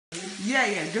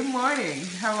Yeah. Good morning.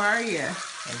 How are you?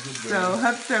 I'm good, baby. So,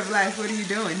 Hub Serve Life, what are you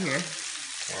doing here?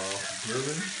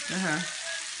 Grilling,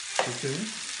 cooking,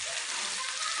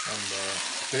 and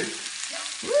steak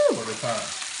for the time.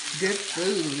 Good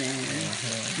food, man.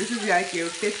 This is like your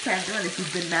 5th time doing this.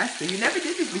 You've been mastered. You never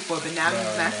did this before, but now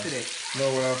you've mastered it. No,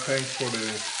 well, thanks for the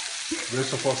great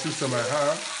support system I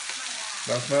have.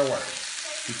 That's my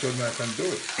wife. She told me I can do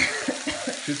it.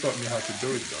 She taught me how to do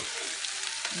it, though.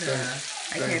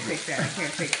 I can't take that.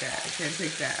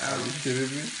 Are you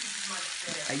kidding me?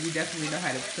 You definitely know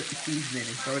how to put the seasoning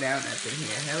and throw down up in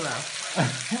here. Hello.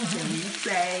 Can you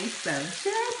say some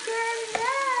chicken?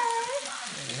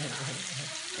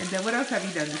 And then what else have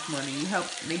you done this morning? You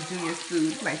helped make Junior's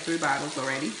food, like 3 bottles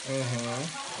already.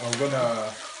 I'm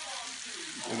gonna,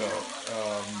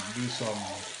 do some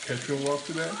catering work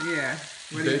today. Yeah.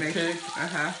 What Bake cake.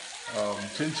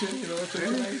 Chin chin, you know what chin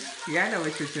chin is? Yeah, I know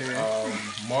what chin chin is.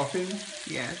 Muffin.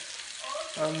 Yeah.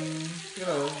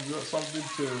 Something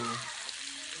to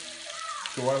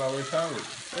while away time with.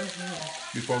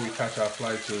 Before we catch our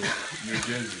flight to New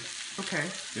Jersey. Okay.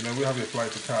 We have a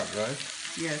flight to catch, right?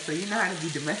 Yeah, so you know how to be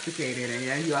domesticated,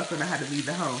 and you also know how to leave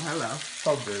the home. Hello.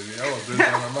 Oh, baby, I was raised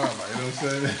by my mama, you know what I'm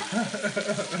saying?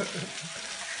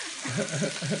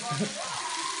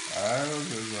 I was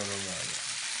raised by my mama.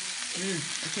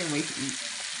 I can't wait to eat.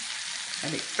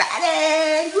 I'm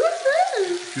excited!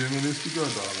 Woo-hoo! 3 minutes to go,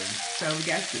 darling. So we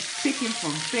got the chicken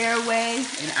from Fairway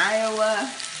in Iowa.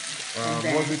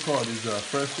 What's it called? Is it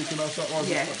fresh chicken or something?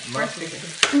 Yeah, fresh chicken.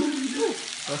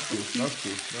 That's good.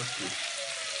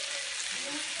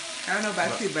 I don't know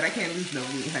about you, but I can't lose no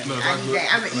meat, honey. No, I'm going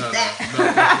to eat that.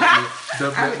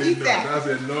 Definitely eat that. That's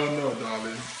a no,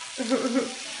 darling.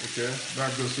 Okay,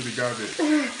 that goes to the garbage.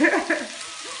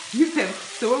 You said,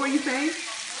 so what were you saying?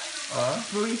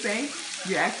 What were you saying?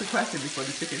 You asked the question before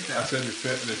the chicken stuff. I said the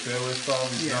Fairway stuff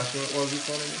is natural. What was it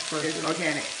called? It's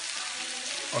organic.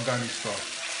 Organic stuff.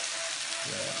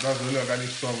 Yeah, that's the only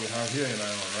organic stuff we have here in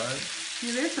Ireland, right?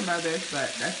 Yeah, there's some others, but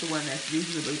that's the one that's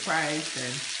reasonably priced and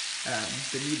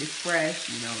the meat is fresh,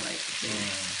 like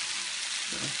things.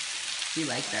 So we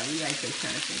like that. We like those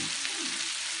kind of things.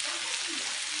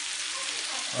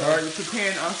 So all right. we're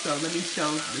preparing also. Let me show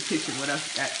the kitchen what else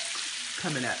got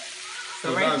coming up.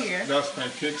 So here. That's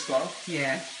pancake stuff.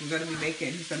 Yeah, he's going to be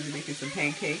making some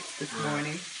pancakes this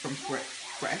morning from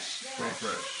fresh.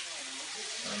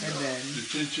 And then the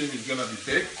chin chin is gonna be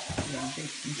baked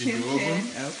in the oven.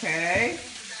 Okay.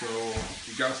 So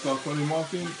you got stuff for the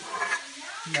muffin.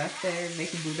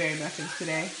 Making blueberry muffins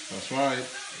today. That's right.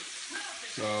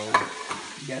 So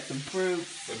you got some fruit.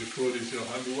 But the fruit is your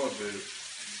handiwork, babe.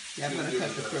 Yeah, I'm gonna cut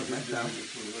the fruit myself.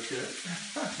 Okay.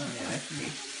 Yeah, that's me.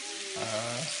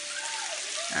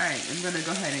 All right, I'm gonna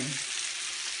go ahead and,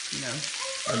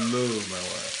 I love my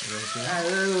wife. You know what I'm saying? I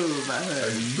love my husband.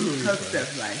 I love Hub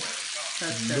Stuff Life. I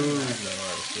love my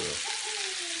wife. So.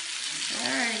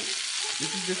 All right,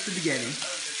 this is just the beginning.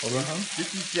 This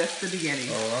is just the beginning.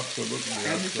 Oh, absolutely.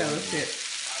 And the fellowship.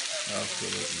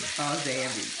 Absolutely. All day,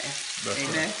 every day. That's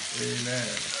Amen. Right. Amen.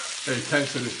 Hey,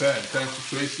 thanks to the fam. Thanks to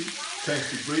Tracy. Thanks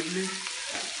to Brittany.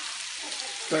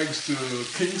 Thanks to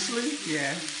Kingsley.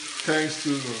 Yeah. Thanks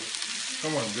to,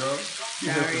 come on, girl.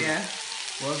 Daria.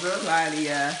 What's that?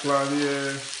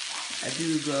 Claudia.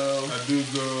 Adugo.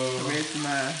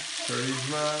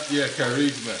 Charisma. Yeah,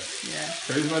 Charisma. Yeah.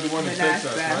 Charisma, the one in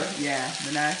Texas, right? Yeah,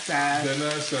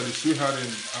 Manasa, the sweetheart in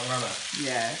Atlanta.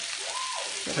 Yeah.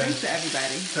 So thanks to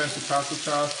everybody. Thanks to Pastor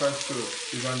Charles. Thanks to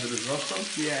Evangelist Russell.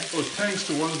 Yeah. Oh, thanks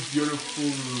to one beautiful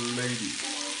lady.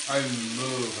 I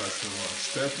love her so much.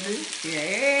 Stephanie?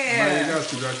 Yeah.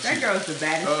 That girl's the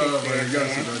baddest chick there,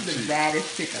 man. She's the baddest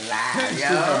chick alive,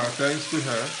 Thanks to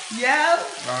her. Yo.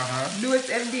 Newest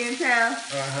MD in town.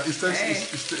 Is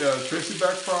Tracy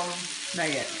back from?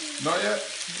 Not yet. Not yet?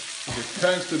 Okay.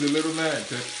 Thanks to the little man,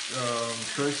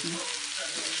 Tracy.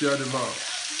 Share the love.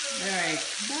 All right.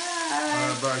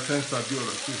 Bye. Bye. Thanks to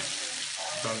Abiola too.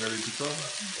 So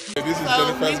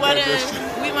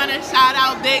we want to shout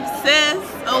out Big Sis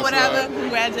or whatever. Right.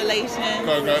 Congratulations.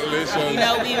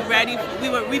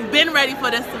 We've been ready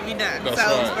for this to be done.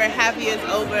 We're happy it's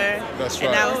over.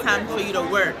 And now it's time for you to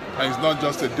work. And it's not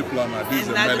just a diploma, this is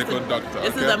a medical doctor.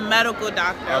 This is a medical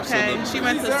doctor, okay? Absolutely. She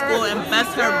went to school and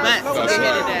bust her butt to get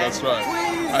here today. That's right.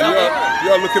 And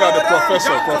you're looking at the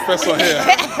professor here.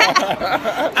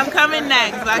 I'm coming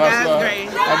next, by God's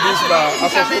grace. And this is my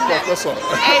associate professor.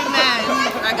 Amen.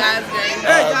 By God's grace.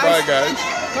 Bye, guys.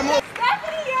 Come on.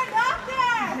 Stephanie, your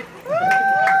doctor!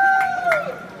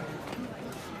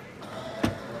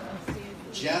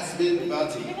 Jasmine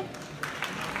Bati.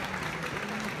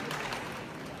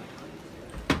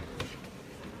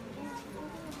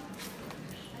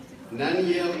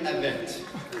 non-yield event.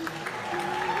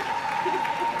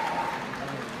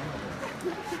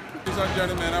 Ladies and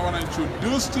gentlemen, I want to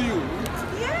introduce to you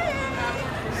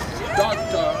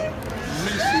Dr.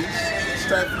 Mrs.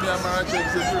 Stephy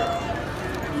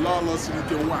Ezebuiros. Lawless in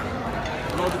the one.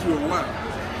 Not the one.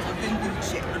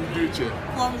 Nduche.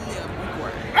 Formerly of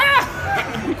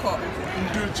Newport.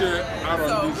 Nduche out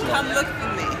So on this come one. look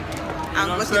for me. I'm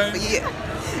know what looking I'm for you.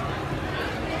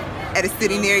 At a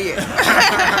city near you.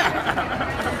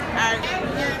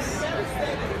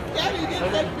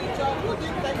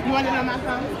 You want it on my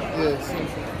phone? Yes.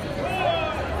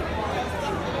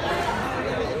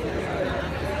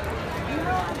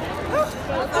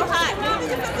 So hot. Can we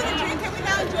get something to drink? Can we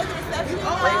now enjoy the reception?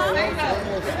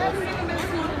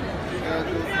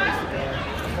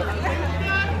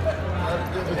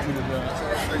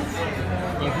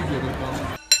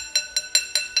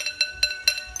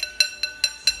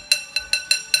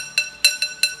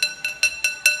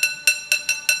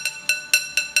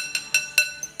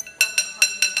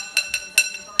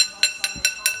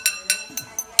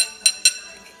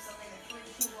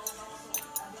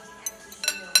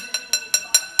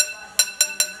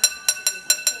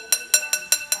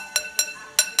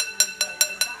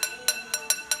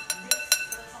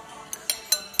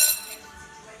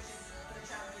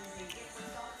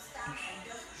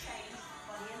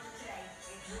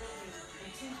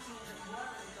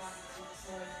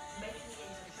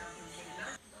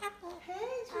 Hey,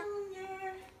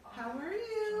 Junior. How are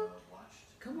you?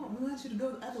 Come on, we want you to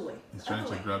go the other way. He's trying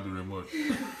to grab the remote.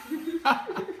 Super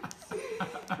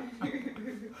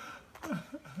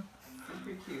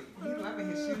cute. He's loving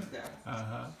his shoes though.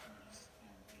 Uh-huh.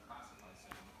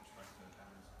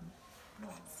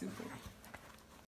 Super